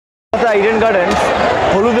Kolkata Eden gardens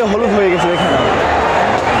হলুদে হলুদ হয়ে গেছে দেখে নাও।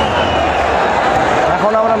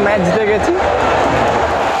 এখন আমরা ম্যাচ জিতে গেছি।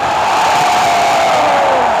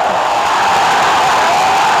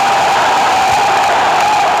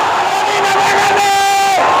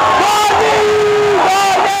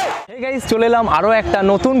 চলে এলাম আরও একটা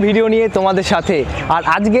নতুন ভিডিও নিয়ে তোমাদের সাথে। আর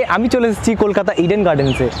আজকে আমি চলে এসেছি কলকাতা ইডেন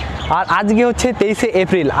গার্ডেন্সে। আর আজকে হচ্ছে 23শে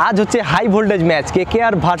এপ্রিল। আজ হচ্ছে high voltage match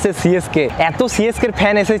KKR versus CSK। এত CSK এর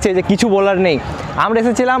ফ্যান এসেছে যে কিছু বলার নেই। আমরা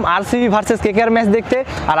এসেছিলাম RCB ভার্সেস KKR ম্যাচ দেখতে,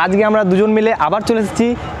 আর আজকে আমরা দুজন মিলে আবার চলে এসেছি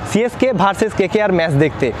CSK ভার্সেস KKR ম্যাচ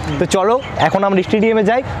দেখতে। তো চলো এখন আমরা স্টেডিয়ামে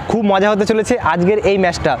যাই, খুব মজা হতে চলেছে আজকের এই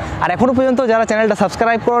ম্যাচটা। আর এখনও পর্যন্ত যারা চ্যানেলটা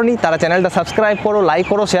সাবস্ক্রাইব করোনি তারা চ্যানেলটা সাবস্ক্রাইব করো, লাইক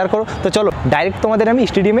করো, শেয়ার করো। তো চলো ডাইরেক্ট তোমাদের আমি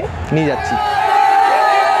স্টেডিয়ামে নিয়ে যাচ্ছি।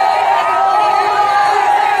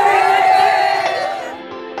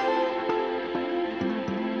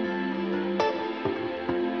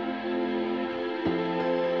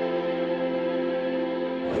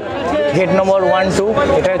 গেট নম্বর 1, 2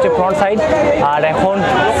 এটা হচ্ছে ফ্রন্ট সাইড। আর এখন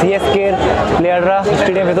CSK এর প্লেয়াররা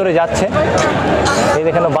স্টেডিয়াম ভেতরে যাচ্ছে। এই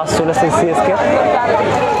দেখেন বাস চলে এসেছে CSK।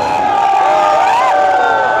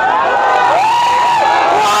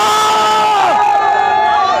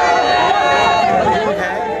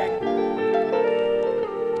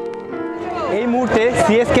 এই মুহূর্তে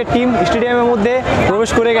CSK টিম স্টেডিয়ামের মধ্যে প্রবেশ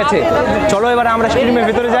করে গেছে। চলো এবারে আমরা স্টেডিয়ামের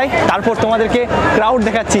ভেতরে যাই, তারপর তোমাদেরকে ক্রাউড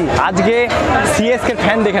দেখাচ্ছি। আজকে CSK এর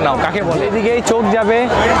ফ্যান দেখে নাও কাকে বলে। এদিকেই চোখ যাবে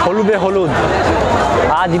হলুদে হলুদ।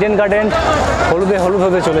 আজ ইডেন গার্ডেন হলুদে হলুদ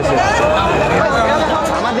হতে চলেছে।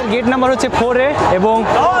 আমাদের গেট নাম্বার হচ্ছে 4A এবং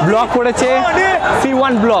ব্লক পড়েছে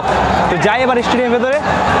C1 ব্লক। তো যাই এবার স্টেডিয়ামের ভেতরে,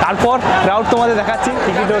 তারপর ক্রাউড তোমাদের দেখাচ্ছি।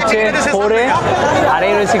 টিকিট হচ্ছে 4A আর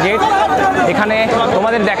এই রয়েছে গেট। এখানে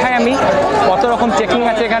তোমাদের দেখাই আমি কত রকম চেকিং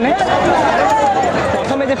আছে এখানে।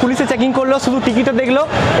 প্রথমে যে পুলিশে চেকিং করলো শুধু টিকিটটা দেখলো,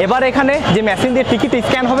 এবার এখানে যে মেশিন দিয়ে টিকিট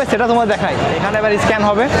স্ক্যান হবে সেটা তোমাদের দেখাই। এখানে এবার স্ক্যান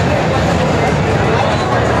হবে।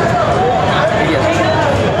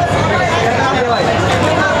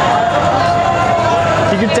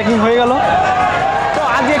 টিকিট চেকিং হয়ে গেল। তো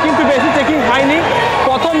আজকে কিন্তু বেশি চেকিং হয়নি,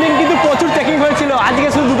 প্রথম দিন কিন্তু প্রচুর চেকিং হয়েছিল। আজকে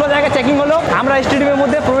শুধু দুটো জায়গায় চেকিং হলো। আমরা স্টেডিয়ামের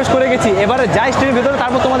মধ্যে প্রবেশ করে গেছি। এবারে যাই স্টেডিয়ামের ভেতরে,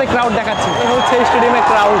 তারপর তোমাদের ক্রাউড দেখাচ্ছি। এই হচ্ছে স্টেডিয়ামের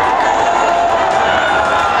ক্রাউড।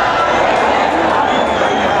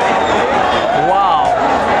 ওয়াও,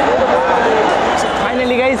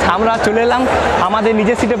 ফাইনালি গাইস আমরা চলে এলাম, আমাদের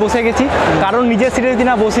নিজের সিটে বসে গেছি। কারণ নিজের সিটে যদি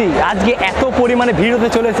না বসি আজকে এত পরিমাণে ভিড় হতে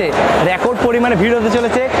চলেছে, রেকর্ড পরিমাণে ভিড় হতে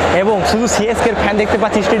চলেছে। এবং শুধু CSK এর ফ্যান দেখতে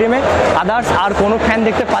পাচ্ছি স্টেডিয়ামে, আদার্স আর কোনো ফ্যান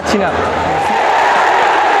দেখতে পাচ্ছি না।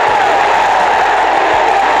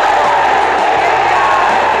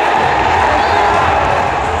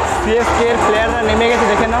 CSK এর প্লেয়াররা নেমে গেছে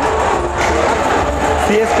দেখে নাও।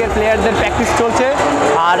 CSK এর প্লেয়ারদের প্র্যাকটিস চলছে।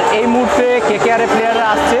 আর এই মুহূর্তে KKR এর প্লেয়াররা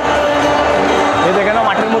আসছে। এই দেখে নাও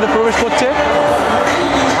মাঠের মধ্যে প্রবেশ করছে।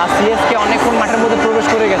 আর CSK অনেকক্ষণ মাঠের মধ্যে প্রবেশ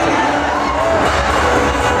করে গেছে।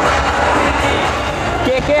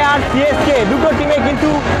 KKR CSK দুটো টিমে কিন্তু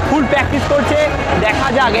ফুল প্র্যাকটিস করছে। দেখা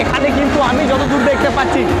যাক। এখানে কিন্তু আমি যতদূর দেখতে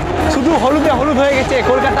পাচ্ছি শুধু হলুদে হলুদ হয়ে গেছে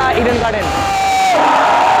কলকাতা ইডেন গার্ডেন।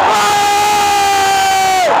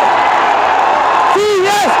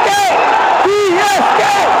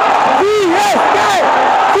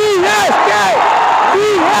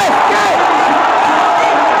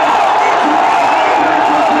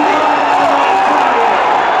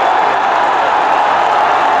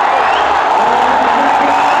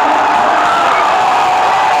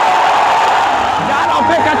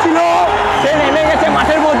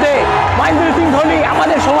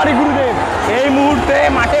 আমাদের সবারই গুরুদেব এই মুহূর্তে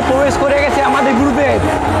মাঠে প্রবেশ করে গেছে। আমাদের গুরুদেব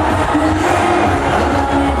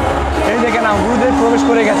এই দেখে না, গুরুদেব প্রবেশ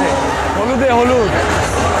করে গেছে হলুদে হলুদ।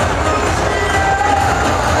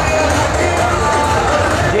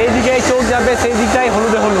 যেই দিকে চোখ যাবে সেই দিকটাই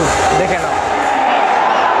হলুদে হলুদ দেখে নাও।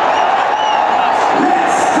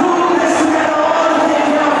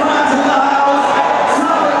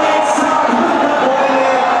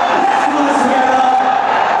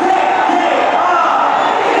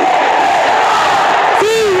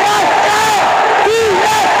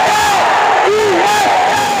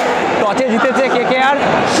 জিতেছে KKR,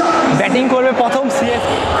 ব্যাটিং করবে প্রথম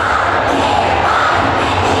CSK।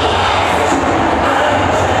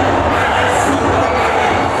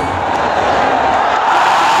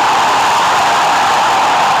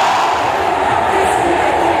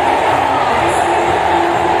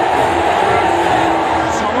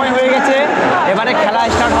 সময় হয়ে গেছে, এবারে খেলা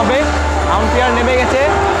স্টার্ট হবে। আম্পায়ার নেমে গেছে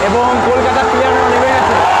এবং কলকাতার প্লেয়াররা নেমে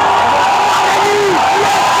গেছে।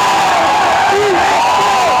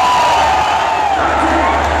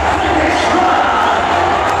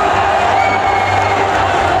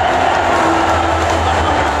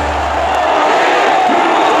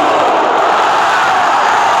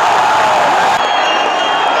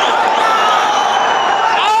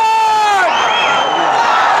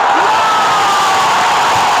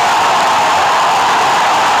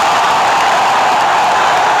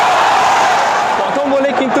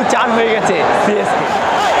 রান হয়ে গেছে সিএসকে।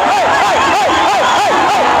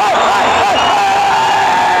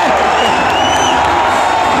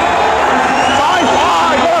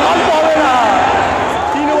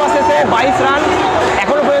 তিন ওভার শেষে 22 রান,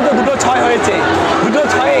 এখনো পর্যন্ত দুটো 6 হয়েছে। দুটো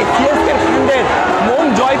 6-এ সিএসকে ফ্যানদের মন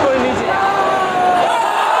জয় করে নিয়েছে।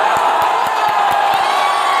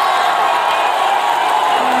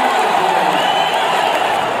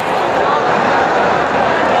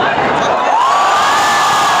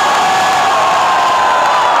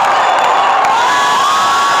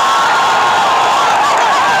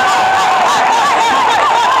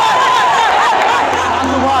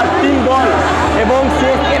 এবং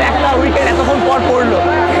সিএসকের একটা উইকেট এতক্ষণ পর পড়লো।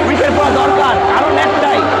 উইকেট পড়া দরকার, কারণ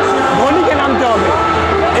একটাই, ধোনিকে নামতে হবে।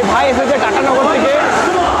 এই ভাই এসেছে টাটানগর থেকে,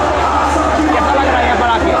 কেসা লাগ রहा है यहाँ पर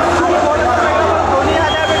आके?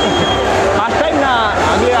 ফার্স্ট টাইম না,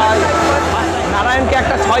 আগে নারায়ণকে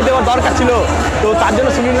একটা 6 দেওয়ার দরকার ছিল, তো তার জন্য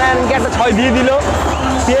সুনীল নারায়ণকে একটা 6 দিয়ে দিল।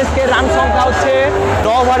 সিএসকে রান সংখ্যা হচ্ছে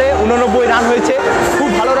 9 ওভারে 89 রান হয়েছে, খুব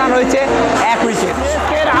ভালো রান হয়েছে, 1 উইকেট।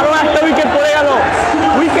 সিএসকের আরও একটা উইকেট পড়ে গেল।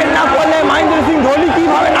 উইকেট না পড়লে মহেন্দ্র সিং ধোনি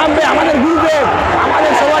কিভাবে নামবে? আমাদের গুরুদেব,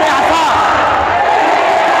 আমাদের সবারই আশা।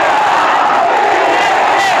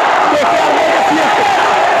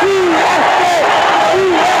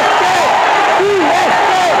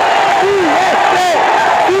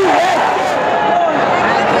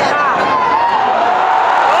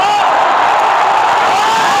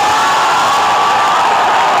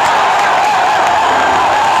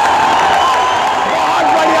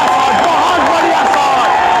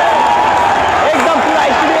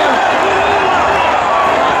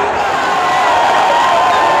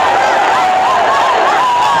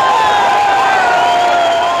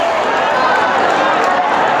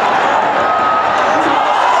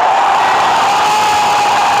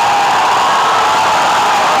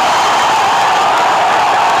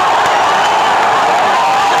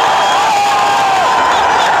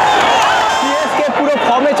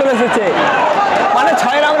 মানে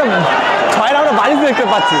 6 রাউন্ডে বারিশ দেখতে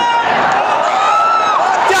পাচ্ছি।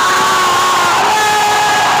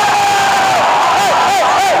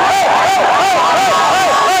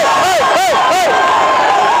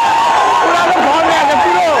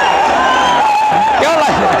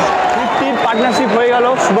 পার্টনারশিপ হয়ে গেল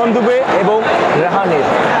শুভম দুবে এবং রেহানের।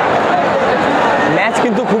 ম্যাচ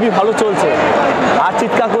কিন্তু খুবই ভালো চলছে, আর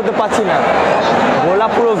চিৎকার করতে পারছি না, গোলা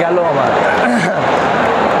পুরো গেল আমার।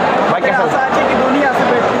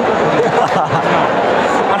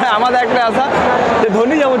 মানে আমাদের একটা আশা যে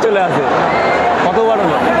ধোনি যেমন চলে আসে। কতবার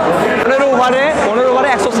হলো? 15 ওভারে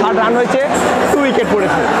 160 রান হয়েছে, 2 উইকেট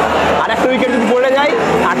পড়েছে। আর একটা উইকেট যদি পড়ে যায়,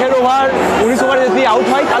 18 ওভার 19 ওভারে যদি আউট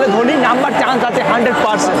হয়, তাহলে ধোনির নাম্বার চান্স আছে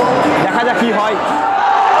 100%। দেখা যাক কি হয়।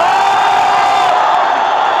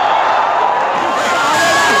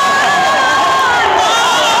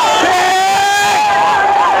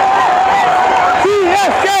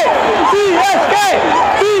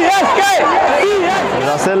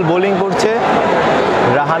 রাসেল বোলিং করছে,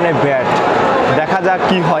 রাহানে ব্যাট। দেখা যাক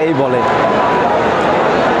কি হয় এই বলে।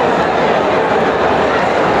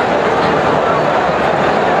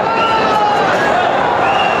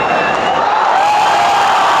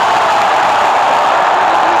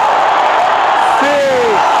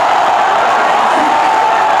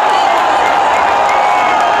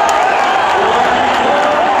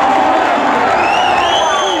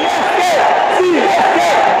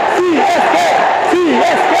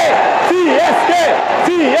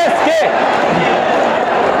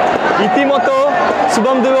 ইতিমতো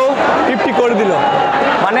শুভম দুবেও 50 করে দিল,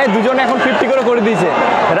 মানে দুজনে এখন 50 করে দিয়েছে,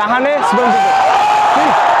 Rahane Shubham Dubey.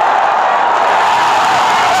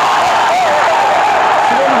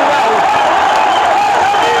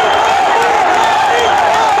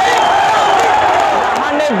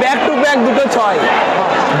 Rahane back to back দুটো 6,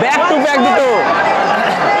 ব্যাক টু ব্যাক দুটো।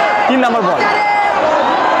 3 নম্বর বল,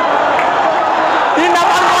 3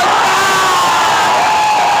 নম্বর বল।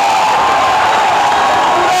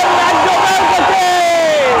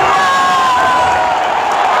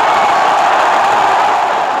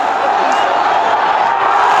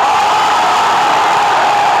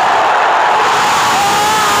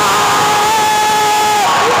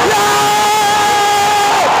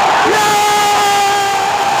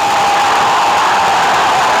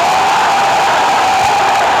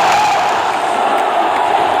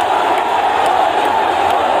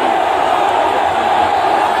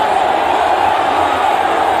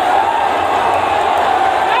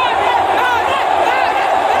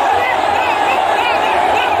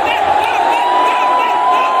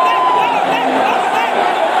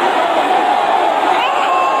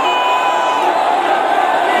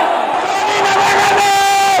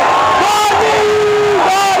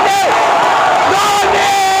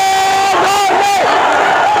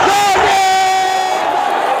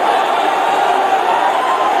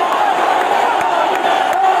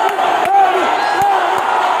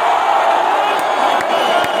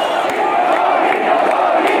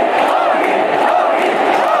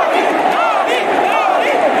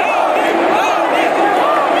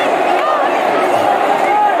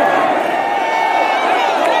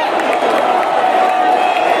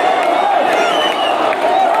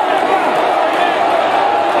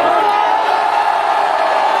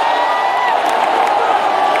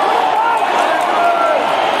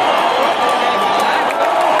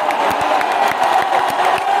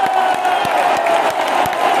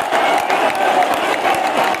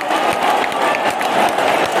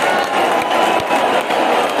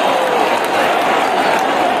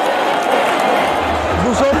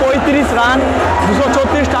 Run,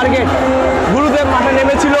 236 target. গুরুদেব মাঠে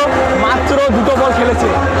নেমেছিল, মাত্র 2 বল খেলেছে,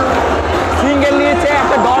 সিঙ্গেল নিয়েছে,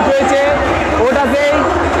 একটা ডট হয়েছে, ওটাতেই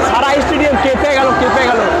সারা স্টেডিয়াম কেঁপে গেল।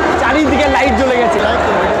 চারিদিকে লাইট জ্বলে গেছে।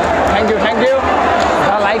 থ্যাংক ইউ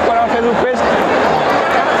যারা লাইক করা ফেসবুক পেজ।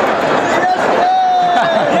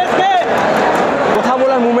 কথা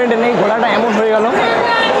বলার মুভমেন্টে নেই, ঘোড়াটা এমন হয়ে গেল।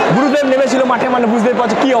 গুরুদেব নেমেছিল মাঠে, মানে বুঝতেই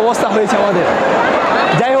পারছো কি অবস্থা হয়েছে আমাদের।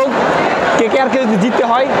 যাই হোক, কেকেআরকে যদি জিততে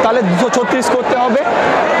হয় তাহলে 236 করতে হবে,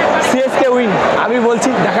 সিএসকে উইন। আমি বলছি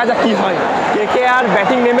দেখা যাক কি হয়। কেকেআর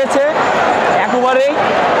ব্যাটিং নেমেছে, এক ওভারেই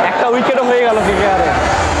একটা উইকেটও হয়ে গেল কেকেআরে।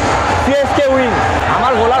 CSK win.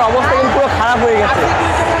 আমার গোলার অবস্থা কিন্তু পুরো খারাপ হয়ে গেছে,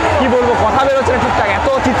 কি বলবো, কথা বেরোচ্ছে না ঠিকঠাক, এত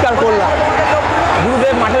চিৎকার করলাম।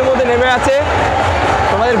 গুরুদেব মাঠের মধ্যে নেমে আছে,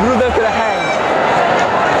 তোমাদের গুরুদেবকে দেখায়।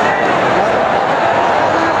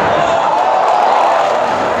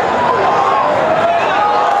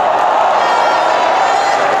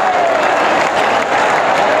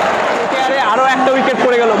 আরো একটা উইকেট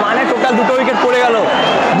পড়ে গেল, মানে টোটাল 2টো উইকেট পড়ে গেল,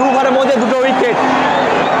 2 ওভারের মধ্যে 2টো উইকেট।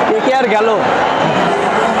 কেকেআর গেল,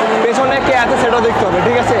 পেছনে কে আছে সেটাও দেখতে হবে,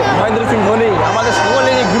 ঠিক আছে। মহেন্দ্র সিং ধোনি, আমাদের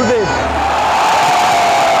সকলেরই গুরুদেব।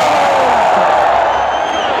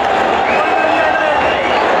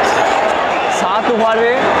 সাত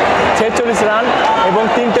ওভারে 46 রান এবং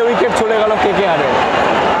 3টে উইকেট চলে গেল কেকেআরে।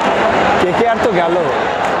 কেকেআর তো গেল।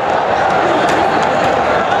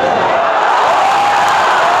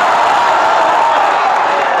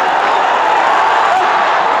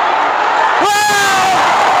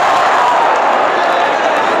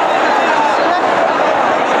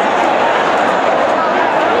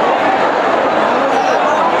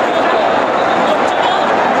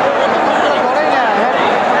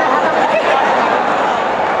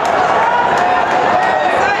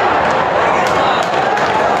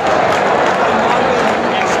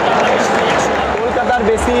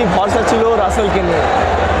 বেশি ভরসা ছিল রাসেলকে নিয়ে,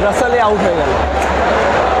 রাসেলে আউট হয়ে গেল।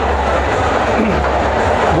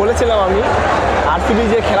 বলেছিলাম আমি আরসিবি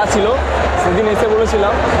যে খেলা ছিল সেদিন এসে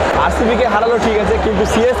বলেছিলাম আরসিবিকে হারালো ঠিক আছে, কিন্তু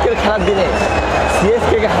সিএসকে খেলার দিনে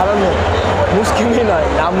সিএসকে হারানো মুশকিলই নয়,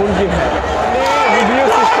 নামুমকিন হয়। রিভিউ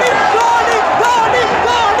সিস্টেম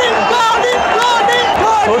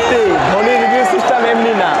সত্যি, ধোনি রিভিউ সিস্টেম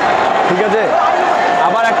এমনি না, ঠিক আছে।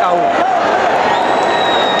 আবার একটা আউট,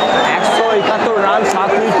 171 রান,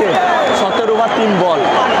 7 উইকেট, 17 ওভার 3 বল।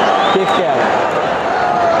 কেকেআর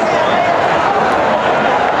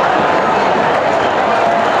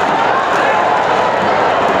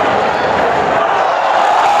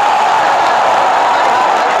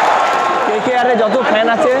কেকেআরে যত ফ্যান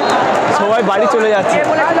আছে সবাই বাড়ি চলে যাচ্ছে,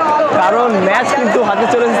 কারণ ম্যাচ কিন্তু হাতে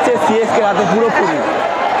চলে এসেছে সিএসকে হাতে পুরোপুরি।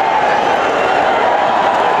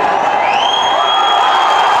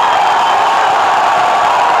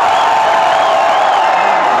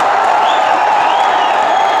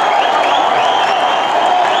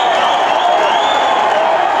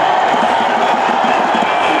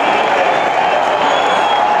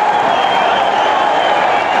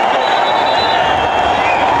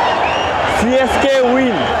 CSK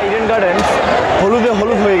win. ইডেন গার্ডেন্স হলুদে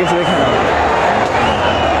হলুদ হয়ে গেছে, দেখে না।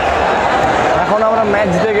 এখন আমরা ম্যাচ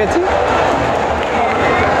জিতে গেছি।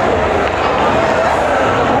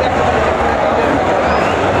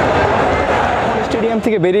 স্টেডিয়াম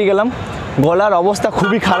থেকে বেরিয়ে গেলাম, গলার অবস্থা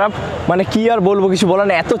খুবই খারাপ, মানে কি আর বলবো, কিছু বলার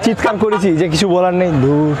নেই। এত চিৎকার করেছি যে কিছু বলার নেই,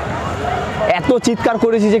 দূর এত চিৎকার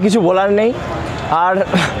করেছি যে কিছু বলার নেই। আর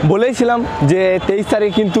বলেইছিলাম যে 23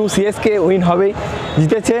 তারিখ কিন্তু সিএসকে উইন হবেই,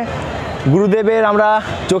 জিতেছে। গুরুদেবের আমরা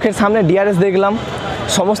চোখের সামনে ডিআরএস দেখলাম,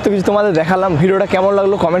 সমস্ত কিছু তোমাদের দেখালাম। ভিডিওটা কেমন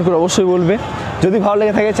লাগলো কমেন্ট করে অবশ্যই বলবে। যদি ভালো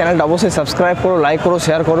লেগে থাকে চ্যানেলটা অবশ্যই সাবস্ক্রাইব করো, লাইক করো,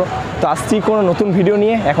 শেয়ার করো। তো আসছি কোনো নতুন ভিডিও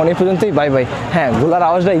নিয়ে, এখন এই পর্যন্তই, বাই বাই। হ্যাঁ, গোলার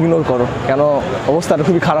আওয়াজটা ইগনোর করো, কেন অবস্থাটা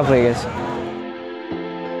খুবই খারাপ হয়ে গেছে।